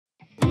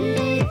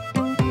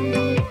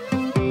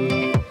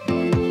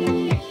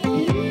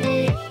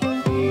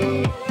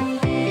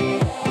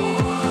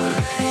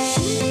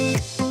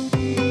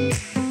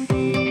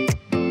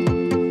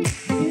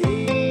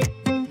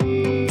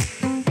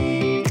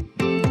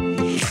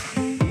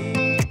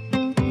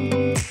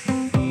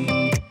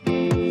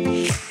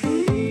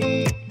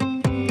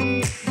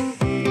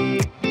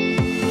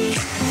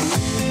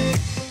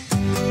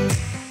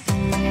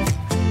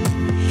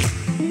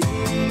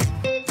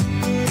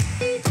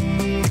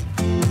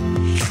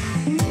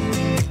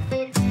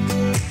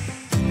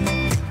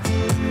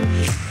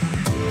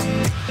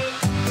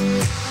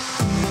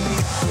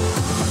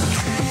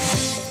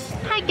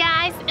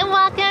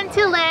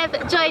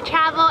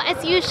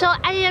Official.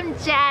 I am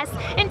Jess,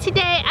 and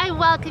today I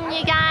welcome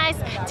you guys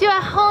to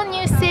a whole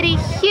new city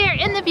here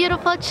in the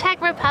beautiful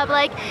Czech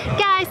Republic.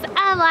 Guys,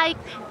 I like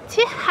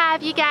to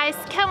have you guys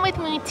come with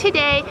me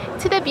today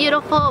to the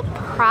beautiful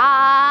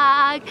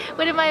Prague,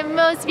 one of my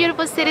most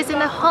beautiful cities in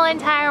the whole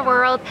entire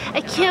world.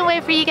 I can't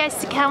wait for you guys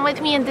to come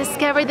with me and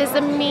discover this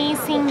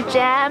amazing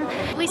gem.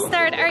 We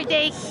start our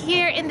day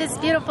here in this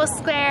beautiful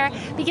square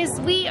because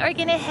we are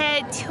gonna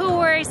head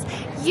towards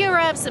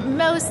Europe's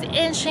most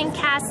ancient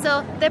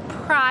castle, the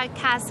Prague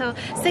Castle.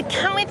 So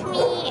come with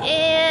me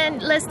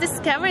and let's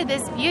discover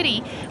this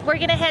beauty. We're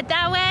gonna head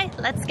that way.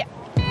 Let's go.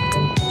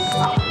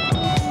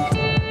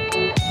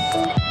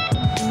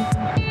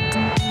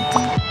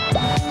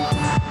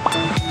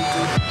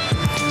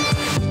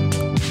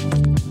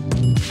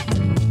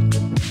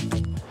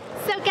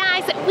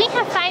 We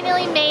have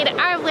finally made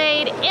our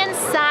way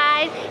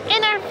inside,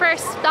 and our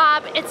first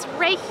stop, it's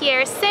right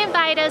here, St.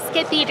 Vitus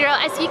Cathedral.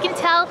 As you can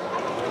tell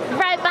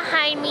right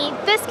behind me,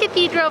 this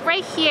cathedral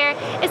right here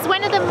is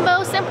one of the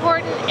most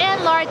important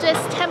and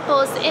largest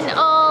temples in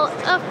all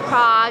of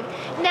Prague.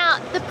 Now,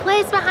 the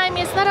place behind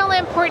me is not only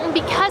important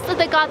because of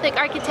the Gothic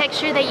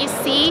architecture that you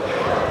see,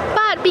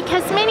 but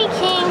because many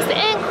kings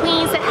and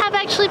queens have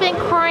actually been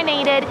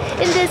coronated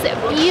in this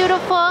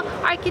beautiful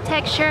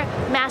architecture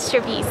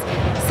masterpiece.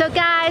 So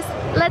guys,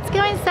 let's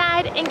go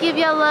inside and give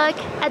you a look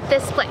at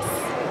this place.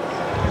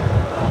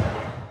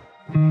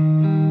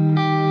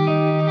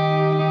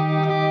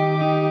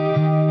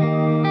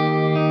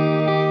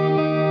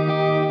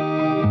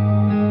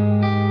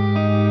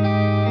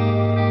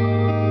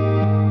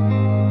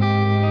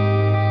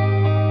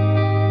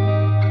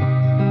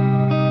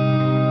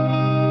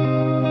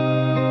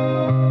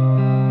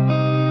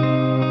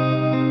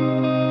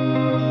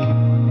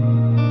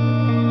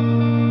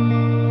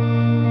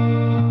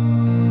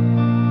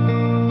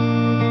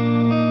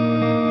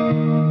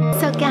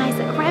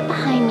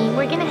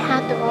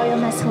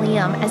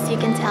 As you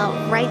can tell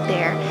right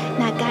there.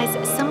 Now guys,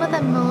 some of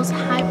the most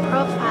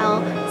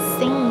high-profile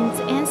saints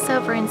and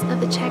sovereigns of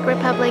the Czech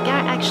Republic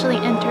are actually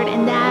entered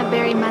in that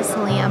very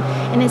mausoleum,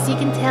 and as you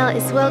can tell,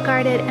 it's well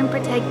guarded and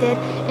protected,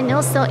 and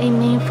also a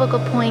main focal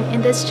point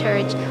in this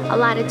church. A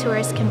lot of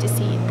tourists come to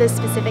see this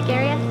specific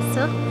area,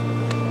 so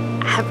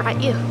I have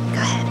brought you.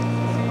 Go ahead.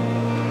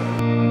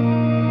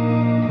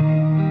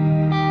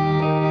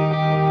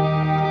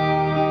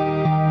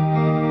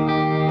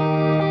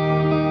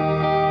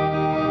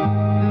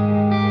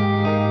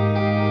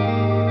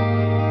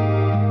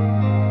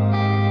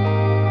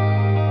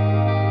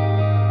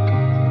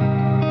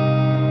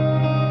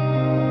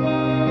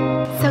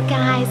 So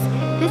guys,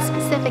 this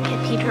specific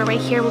cathedral right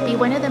here will be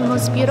one of the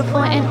most beautiful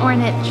and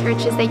ornate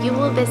churches that you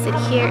will visit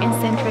here in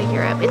Central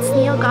Europe. It's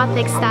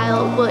neo-Gothic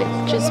style wood,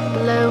 just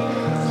blow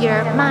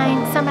your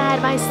mind. So my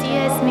advice to you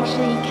is make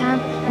sure you come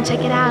and check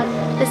it out.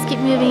 Let's keep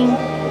moving.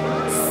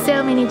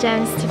 So many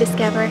gems to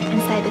discover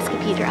inside this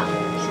cathedral.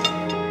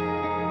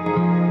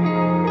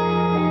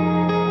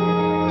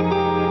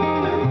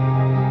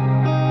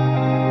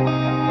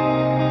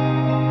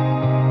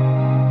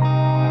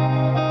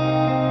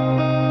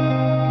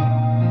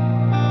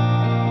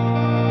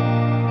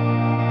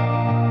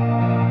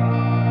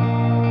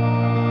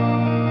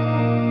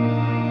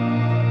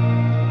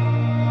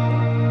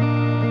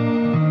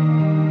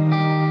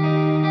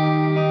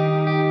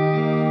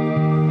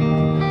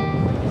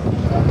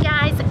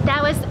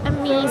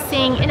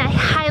 And I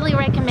highly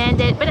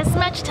recommend it, but as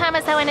much time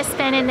as I want to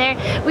spend in there,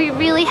 we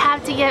really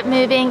have to get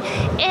moving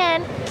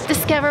and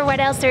discover what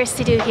else there is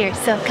to do here.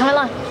 So come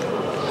along.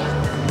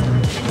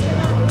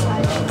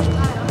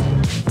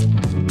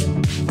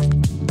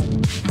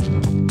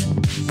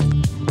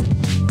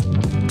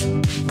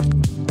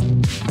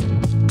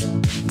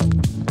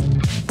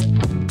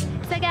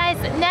 So guys,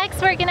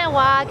 next we're gonna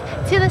walk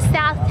to the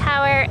south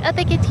tower of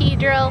the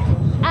cathedral.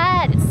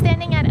 It's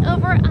standing at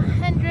over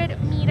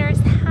 100 meters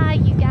high,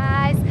 you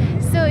guys.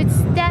 So it's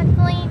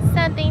definitely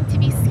something to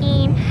be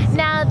seen.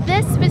 Now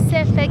this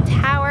specific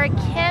tower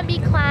can be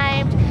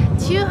climbed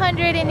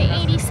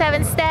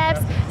 287 steps.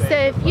 So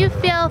if you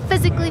feel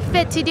physically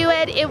fit to do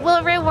it, it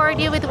will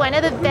reward you with one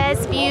of the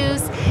best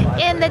views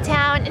in the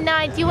town. Now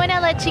I do want to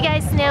let you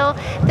guys know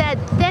that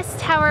this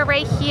tower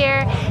right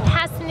here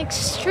has an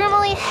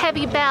extremely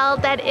heavy bell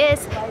that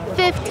is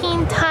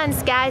 15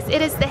 tons, guys.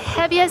 It is the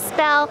heaviest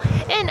bell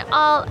in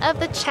all of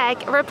the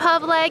Czech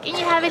Republic, and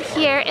you have it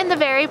here in the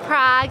very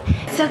Prague.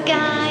 So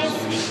guys,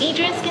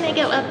 Adrian's gonna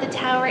go up the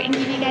tower and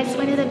give you guys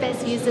one of the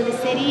best views of the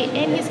city,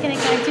 and he's gonna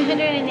climb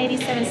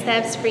 287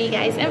 steps for you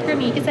guys and for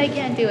me because I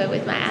can't do it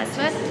with my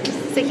asthma.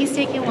 So he's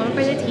taking one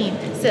for the team.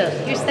 So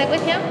you're stuck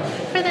with him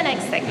for the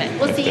next segment.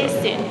 We'll see you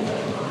soon.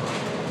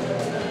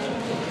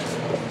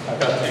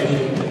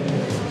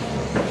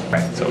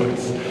 Right, so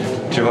it's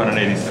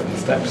 287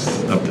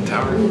 steps up the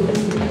tower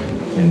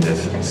in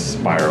this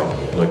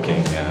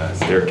spiral-looking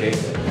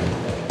staircase.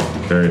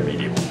 Very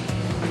medieval.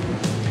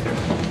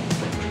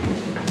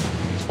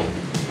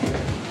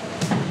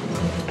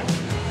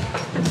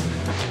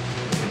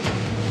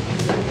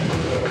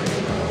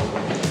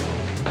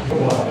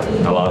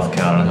 I lost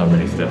count on how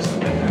many steps I've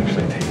been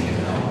actually taking.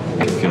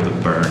 It feels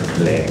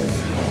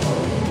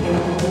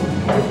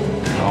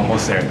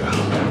almost there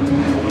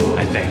though,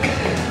 I think.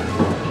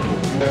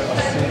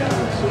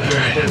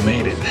 Alright, I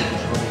made it.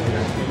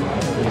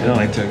 It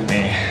only took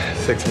me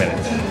 6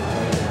 minutes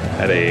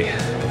at a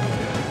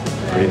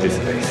pretty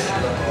decent pace.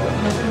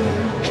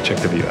 Let's check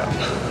the view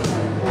out.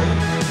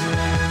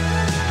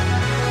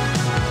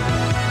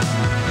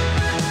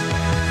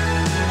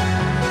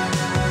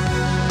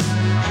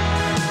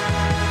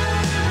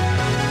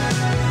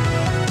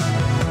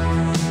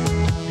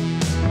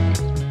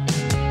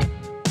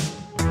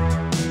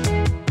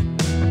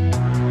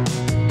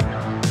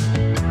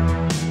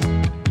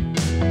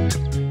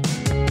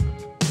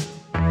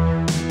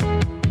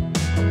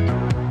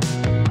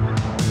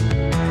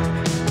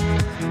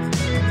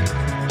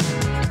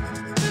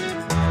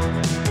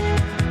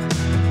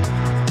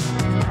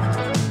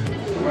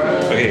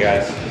 Okay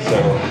guys, so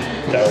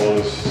that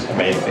was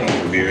amazing.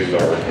 The views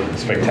are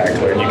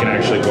spectacular and you can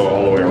actually go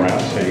all the way around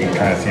so you can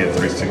kind of see a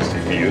 360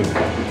 view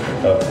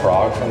of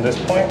Prague from this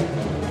point.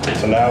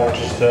 So now we're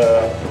just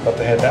about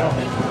to head down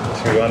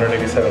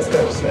 287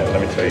 steps, and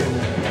let me tell you,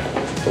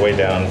 the way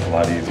down is a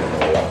lot easier than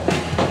the way up.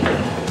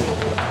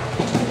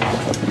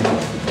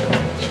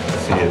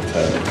 See it's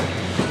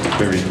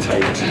very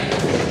tight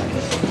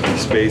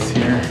space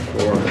here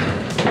for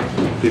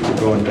people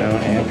going down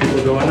and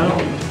people going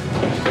up.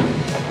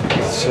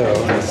 So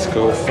let's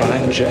go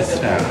find Jess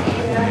now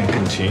and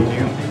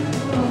continue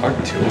our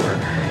tour.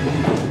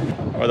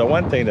 Well, the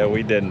one thing that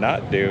we did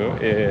not do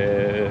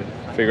is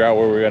figure out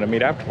where we're gonna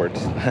meet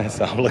afterwards.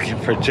 So I'm looking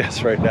for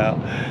Jess right now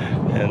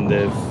in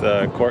this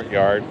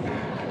courtyard.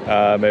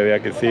 Maybe I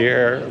could see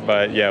her,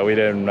 but yeah, we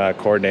didn't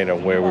coordinate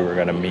on where we were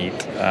gonna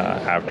meet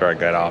after I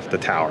got off the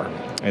tower.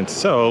 And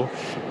so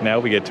now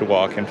we get to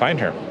walk and find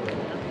her.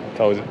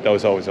 That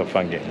was always a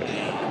fun game.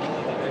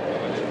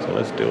 So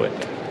let's do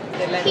it.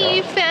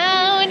 He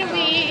found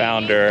me.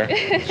 Found her.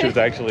 She was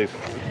actually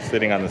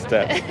sitting on the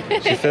steps.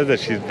 She says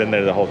that she's been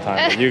there the whole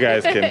time. But you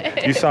guys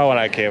you saw when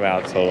I came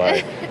out, so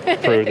I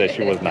proved that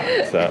she was not.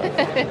 So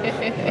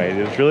anyway,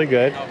 it was really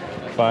good.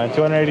 Fun.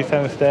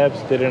 287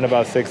 steps, did it in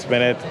about 6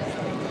 minutes,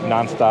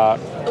 non-stop.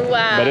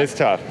 Wow. But it's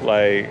tough.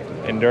 Like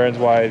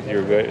endurance-wise,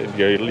 you're good.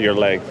 Your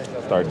legs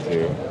start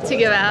to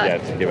give out. Yeah,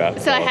 to give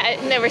out. So I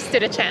had never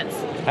stood a chance.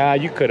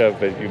 You could have,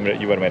 but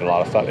you would have made a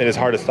lot of stops. It is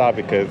hard to stop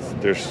because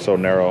they're so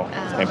narrow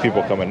and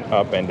people coming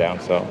up and down.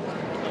 So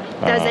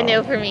that was a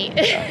no for me.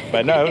 Yeah.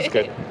 But no, it was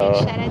good.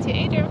 Shout out to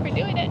Adrian for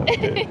doing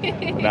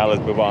it. Now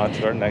let's move on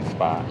to our next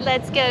spot.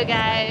 Let's go,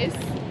 guys.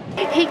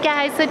 Hey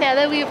guys, so now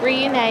that we've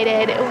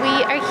reunited,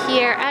 we are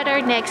here at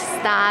our next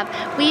stop.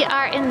 We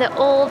are in the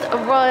old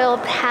royal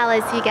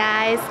palace, you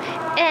guys,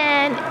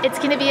 and it's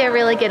gonna be a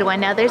really good one.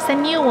 Now there's a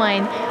new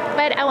one,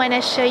 but I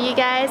wanna show you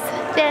guys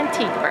the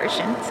antique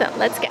version. So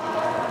let's go.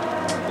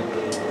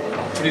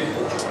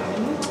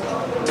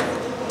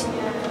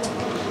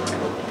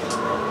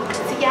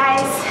 So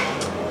guys,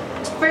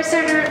 first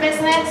order of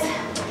business,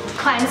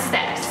 climb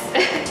steps.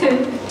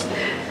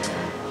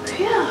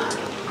 Phew.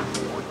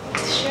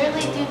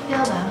 Surely do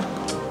feel them.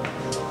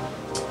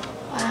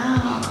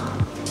 Wow.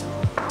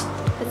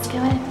 Let's go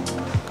in.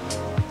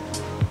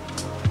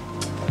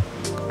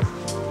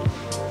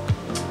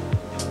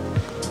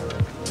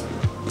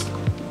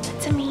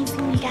 That's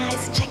amazing, you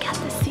guys. Check out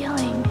the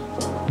ceiling.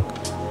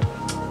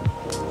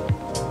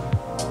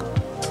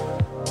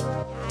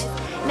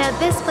 Now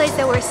this place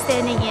that we're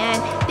standing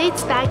in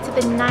dates back to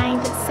the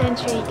 9th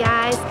century,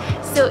 guys.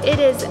 So it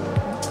is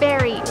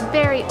very,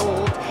 very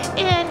old.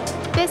 And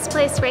this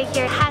place right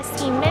here has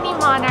seen many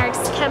monarchs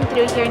come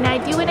through here. And I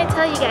do want to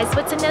tell you guys,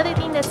 what's another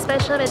thing that's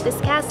special about this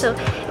castle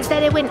is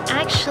that it was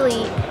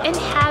actually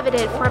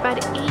inhabited for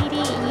about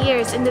 80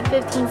 years in the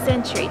 15th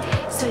century.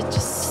 So it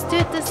just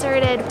stood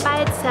deserted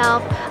by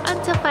itself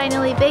until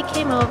finally they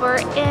came over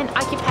and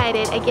occupied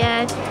it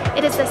again.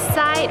 It is a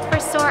sight for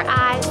sore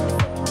eyes.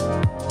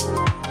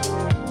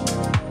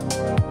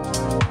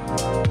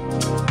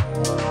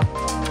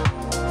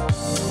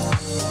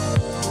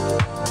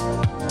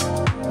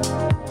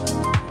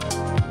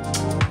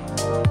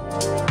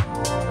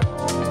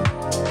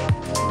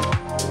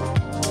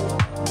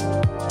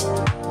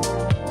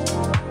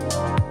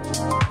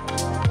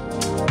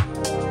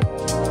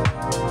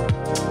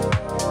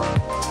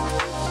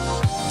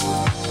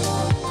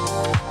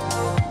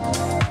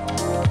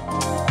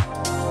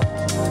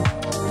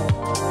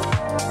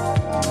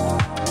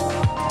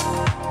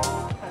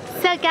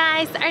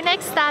 Guys, our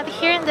next stop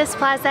here in this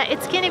plaza,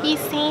 it's going to be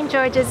St.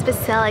 George's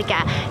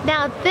Basilica.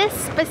 Now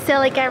this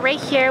basilica right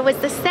here was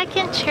the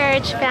second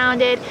church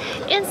founded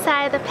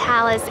inside the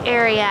palace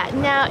area.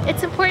 Now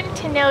it's important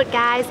to note,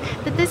 guys,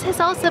 that this has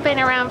also been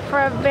around for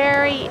a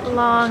very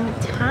long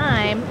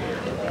time,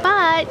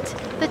 but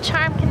the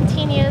charm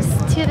continues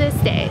to this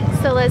day.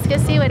 So let's go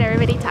see what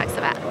everybody talks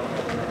about.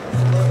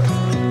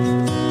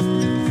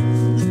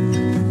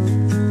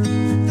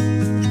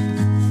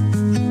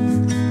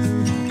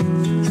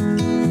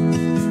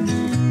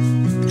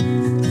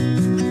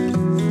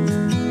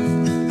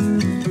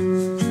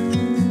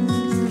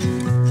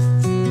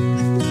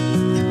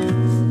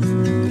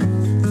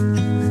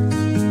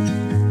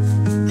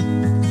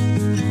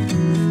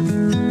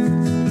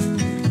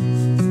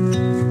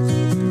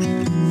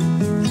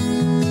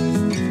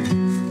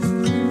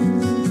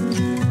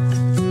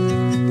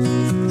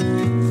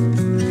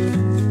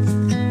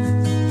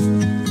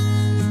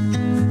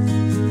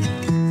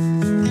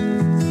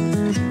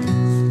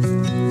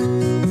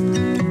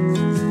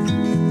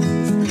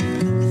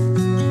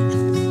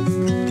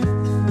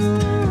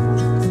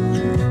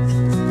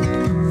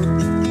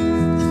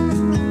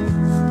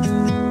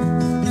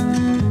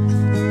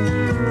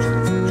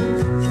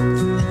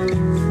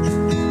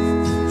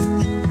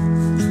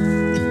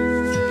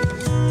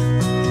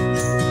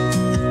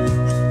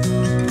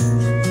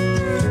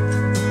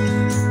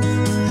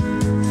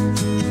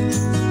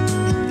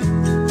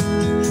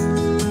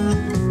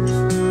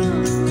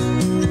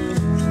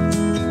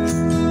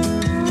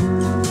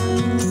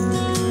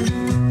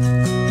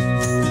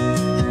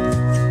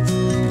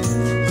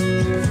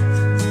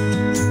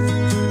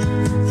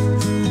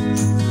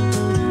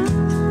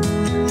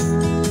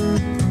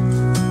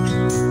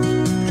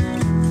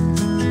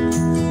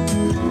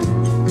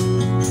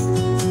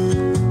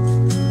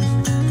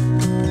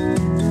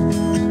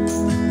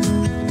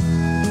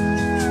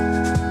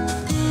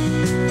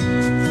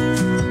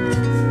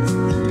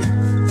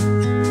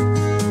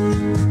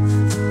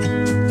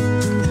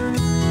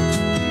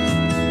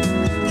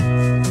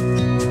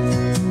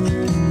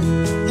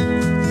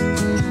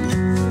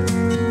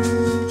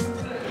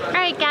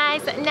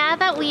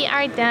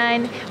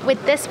 done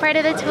with this part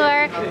of the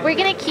tour, we're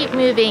gonna keep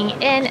moving,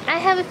 and I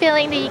have a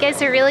feeling that you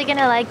guys are really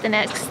gonna like the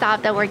next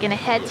stop that we're gonna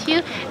head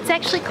to. It's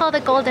actually called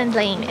the Golden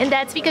Lane, and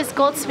that's because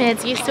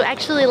goldsmiths used to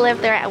actually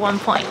live there at one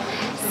point.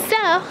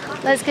 So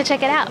let's go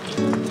check it out.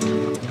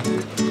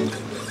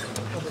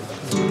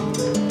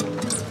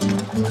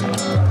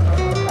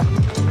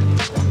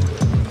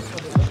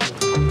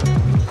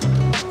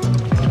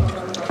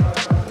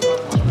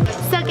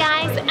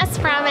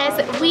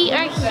 We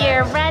are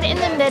here right in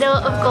the middle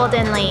of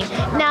Golden Lane.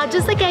 Now,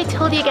 just like I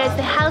told you guys,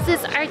 the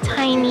houses are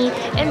tiny,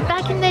 and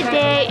back in the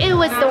day, it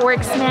was the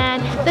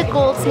worksman, the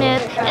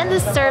goldsmith, and the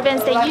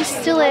servants that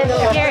used to live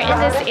here in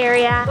this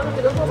area.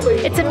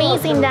 It's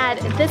amazing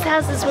that these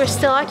houses were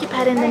still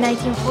occupied in the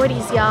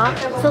 1940s, y'all.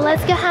 So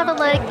let's go have a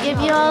look,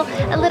 give you all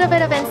a little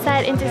bit of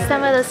insight into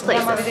some of those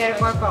places.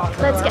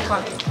 Let's go.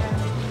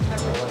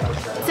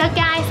 So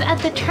guys, at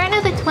the turn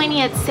of the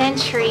 20th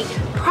century,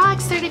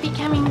 Prague started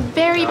becoming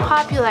very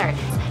popular.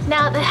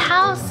 Now the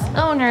house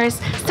owners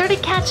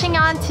started catching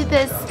on to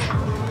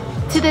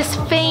this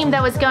fame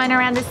that was going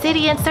around the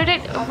city and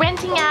started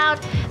renting out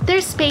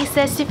their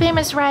spaces to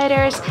famous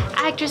writers,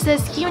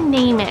 actresses, you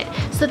name it.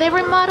 So they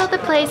remodeled the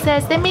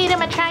places, they made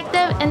them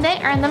attractive, and they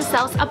earned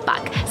themselves a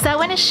buck. So I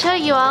want to show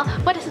you all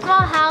what a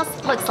small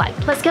house looks like.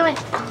 Let's go in.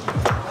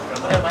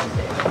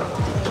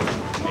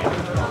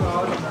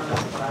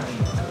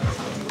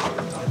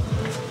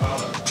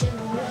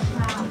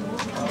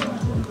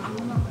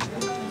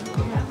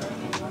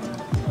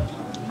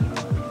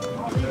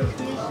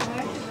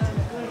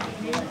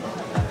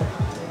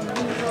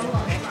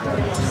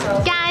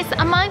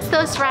 Amongst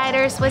those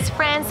writers was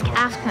Franz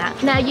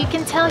Kafka. Now you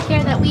can tell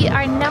here that we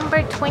are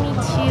number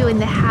 22 in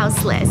the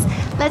house list.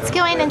 Let's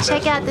go in and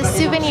check out the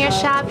souvenir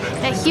shop.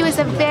 Now he was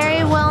a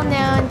very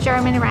well-known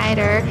German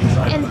writer,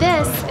 and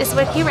this is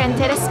what he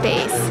rented a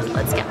space.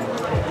 Let's go.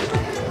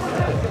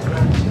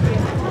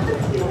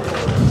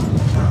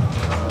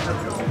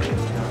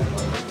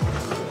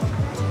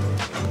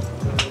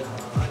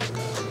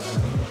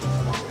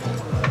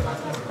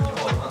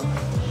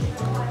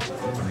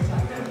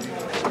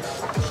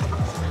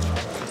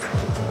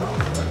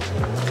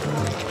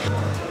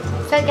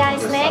 So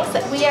guys,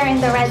 next we are in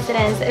the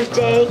residence of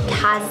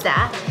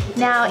jessadrian.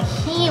 Now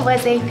he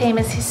was a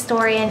famous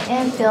historian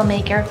and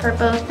filmmaker for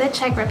both the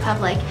Czech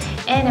Republic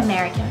and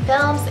American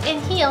films,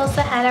 and he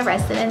also had a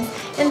residence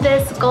in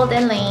this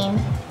Golden Lane.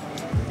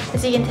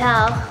 As you can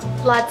tell,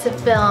 lots of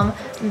film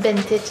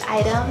vintage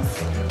items.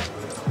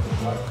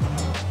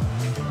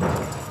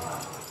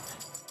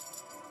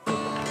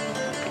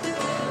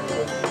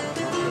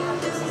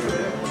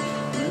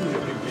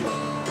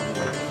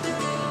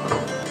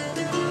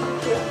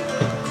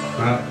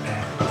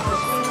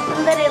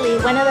 Literally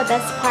one of the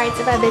best parts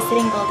about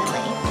visiting Golden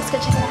Lane. Let's go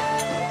check it out.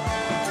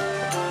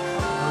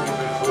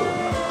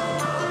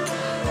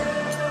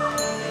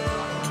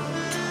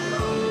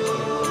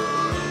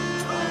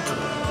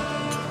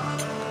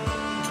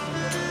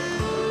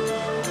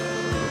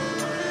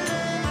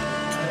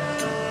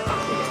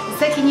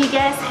 So can you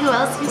guess who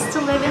else used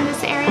to live in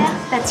this area?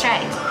 That's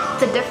right,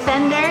 the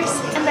defenders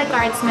and the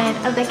guardsmen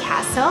of the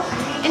castle.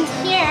 And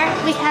here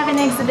we have an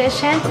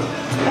exhibition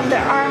of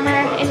their armor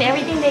and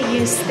everything they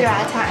used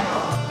throughout time.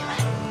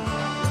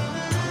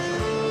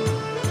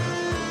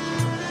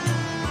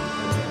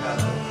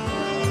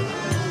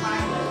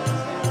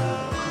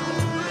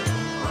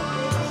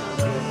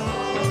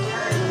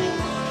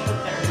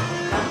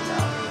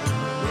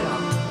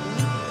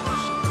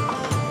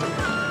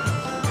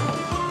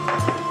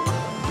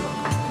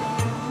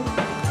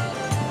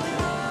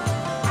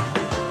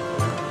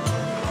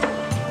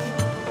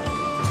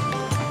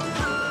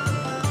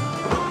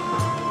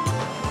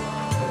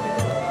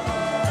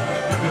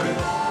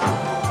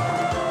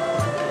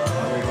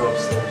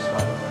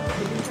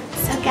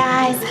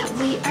 Guys,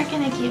 we are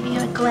going to give you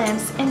a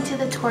glimpse into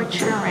the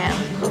torture room.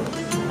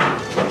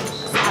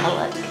 Let's have a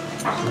look.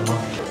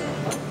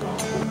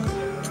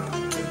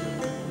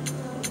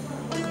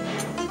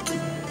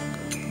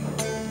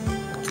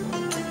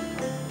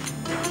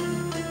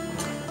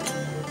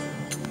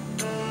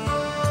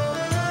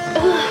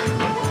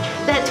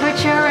 That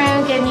torture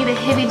room gave me the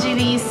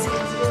heebie-jeebies.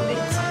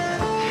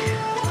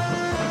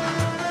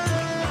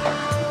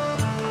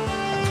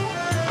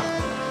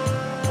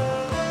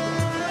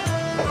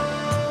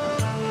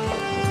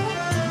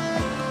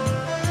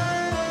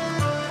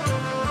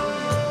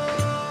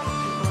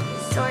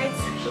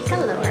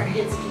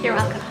 You're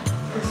welcome.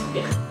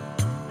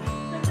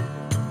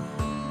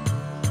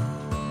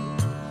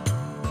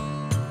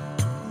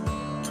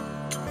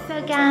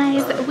 So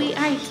guys, we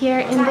are here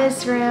in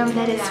this room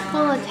that is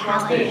full of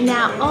talent.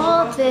 Now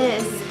all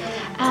this,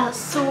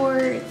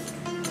 swords,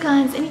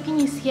 guns, anything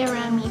you see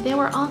around me, they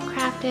were all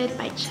crafted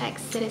by Czech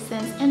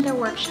citizens in their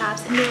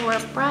workshops, and they were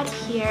brought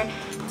here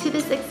to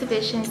this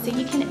exhibition so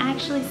you can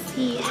actually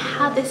see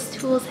how these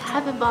tools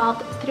have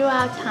evolved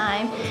throughout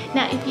time.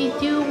 Now if you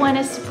do want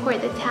to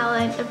support the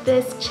talent of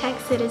these Czech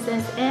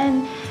citizens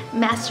and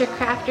master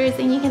crafters,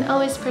 then you can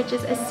always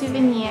purchase a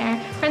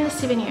souvenir from the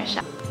souvenir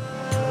shop.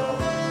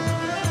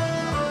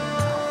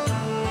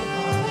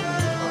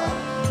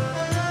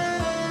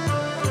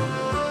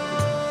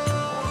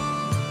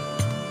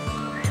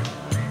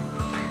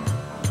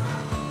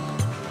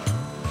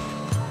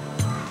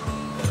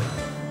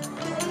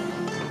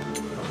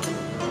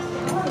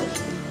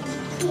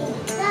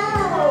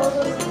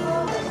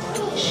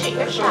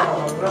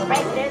 shop.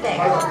 Right there.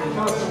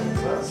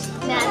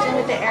 Imagine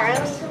with the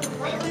arrows.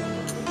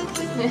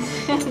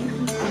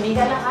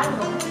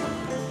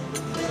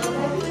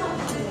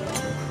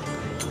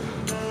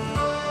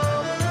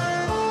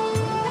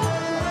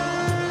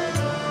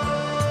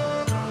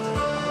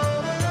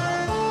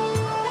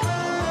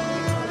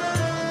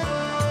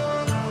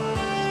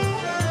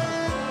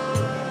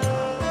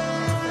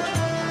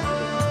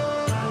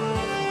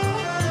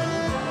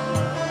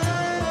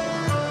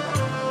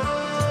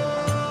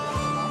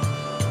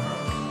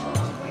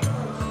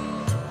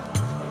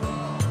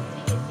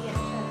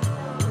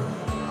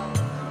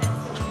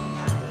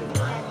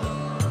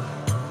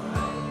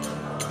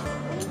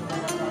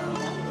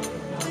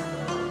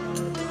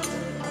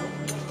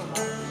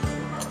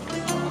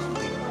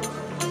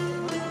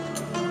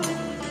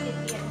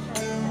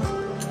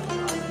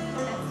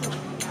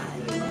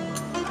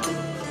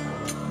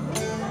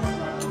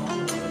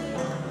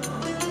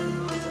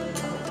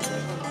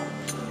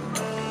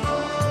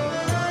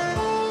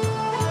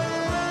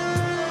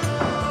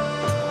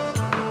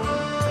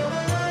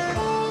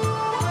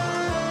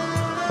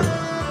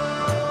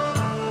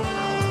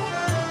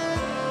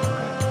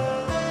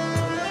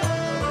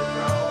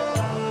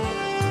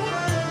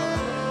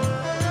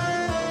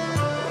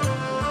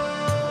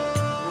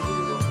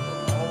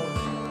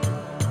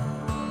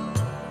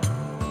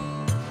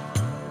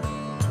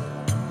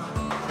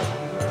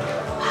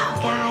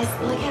 Guys,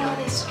 look at all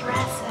these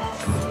dresses.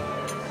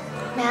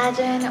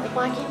 Imagine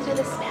walking through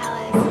this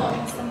palace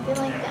wearing something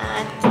like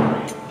that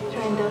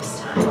during those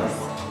times.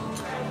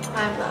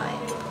 Mind-blowing.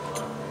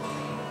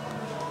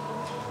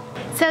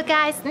 So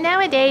guys,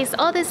 nowadays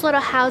all these little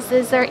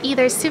houses are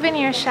either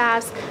souvenir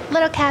shops,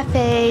 little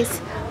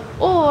cafes,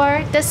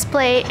 or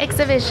display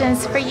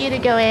exhibitions for you to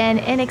go in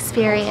and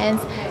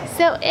experience.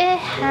 So it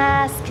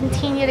has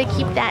continued to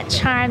keep that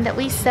charm that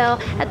we saw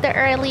at the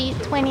early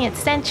 20th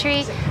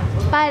century.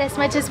 But as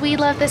much as we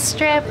love this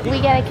strip,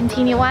 we gotta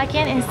continue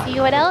walking and see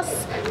what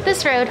else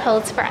this road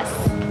holds for us.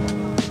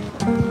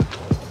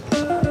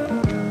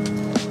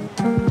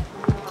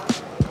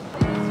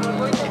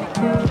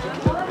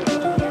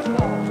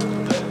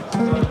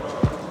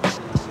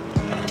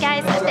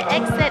 Guys, at the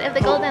exit of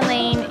the Golden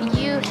Lane,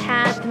 you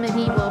have the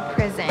medieval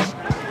prison.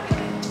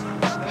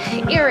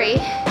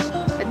 Eerie,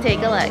 but take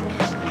a look.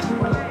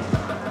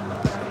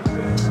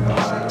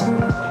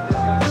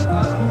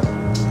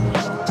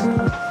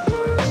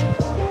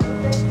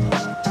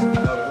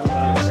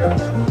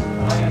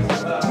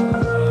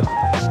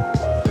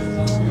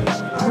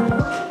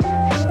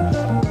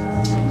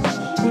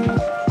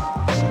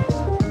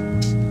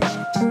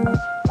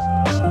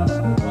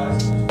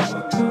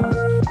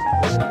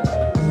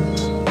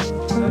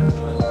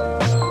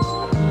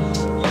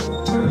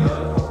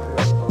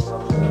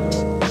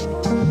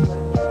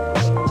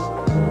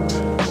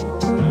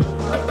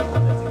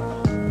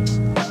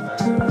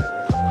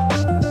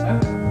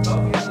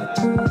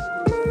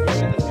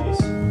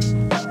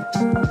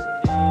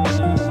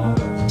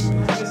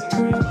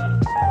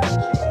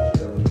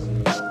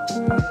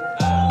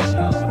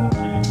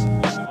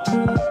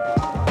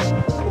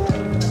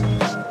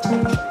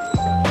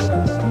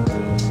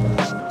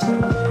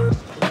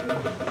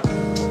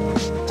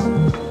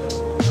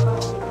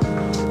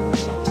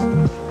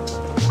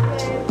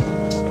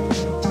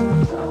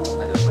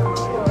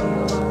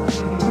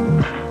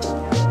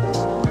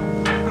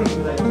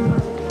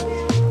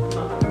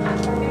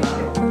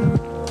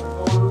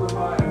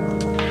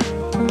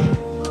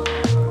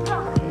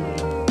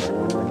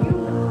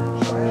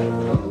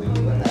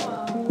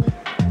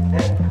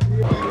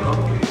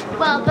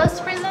 Well, those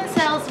prison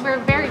cells were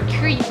very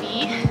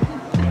creepy.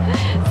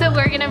 So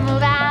we're gonna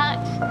move out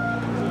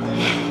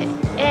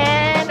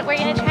and we're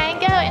gonna try and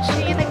go and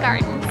show you the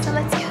garden. So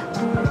let's go.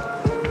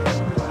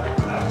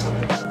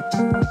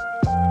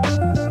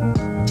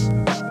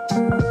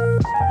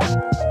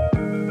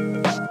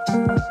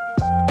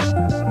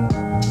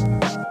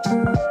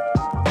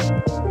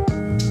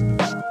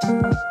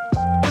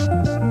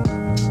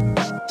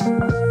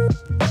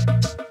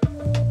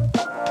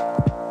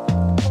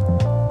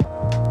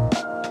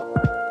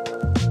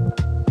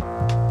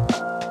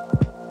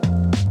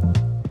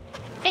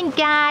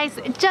 Guys,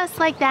 just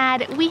like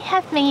that, we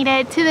have made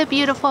it to the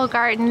beautiful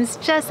gardens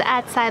just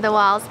outside the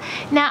walls.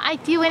 Now, I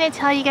do want to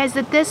tell you guys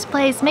that this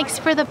place makes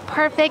for the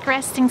perfect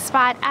resting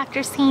spot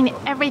after seeing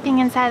everything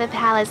inside the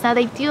palace. Now,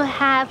 they do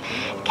have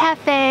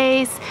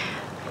cafes,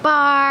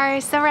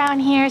 bars around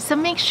here, so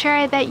make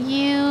sure that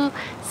you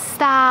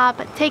stop,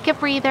 take a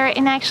breather,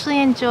 and actually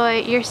enjoy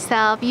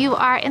yourself. You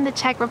are in the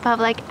Czech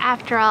Republic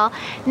after all.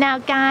 Now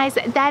guys,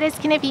 that is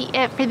gonna be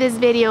it for this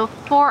video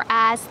for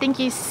us. Thank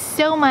you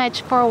so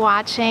much for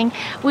watching.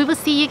 We will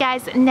see you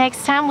guys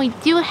next time. We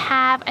do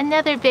have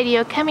another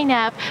video coming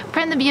up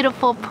from the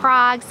beautiful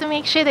Prague, so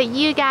make sure that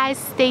you guys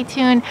stay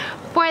tuned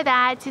for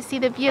that to see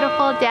the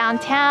beautiful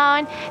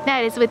downtown.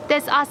 That is with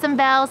this awesome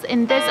bells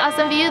and this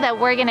awesome view that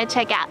we're gonna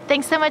check out.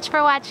 Thanks so much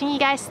for watching, you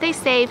guys. Stay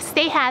safe,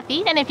 stay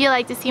happy, and if you'd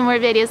like to see more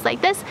videos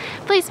like this,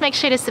 please make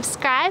sure to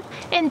subscribe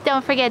and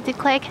don't forget to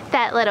click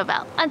that little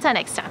bell. Until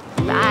next time,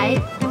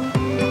 bye.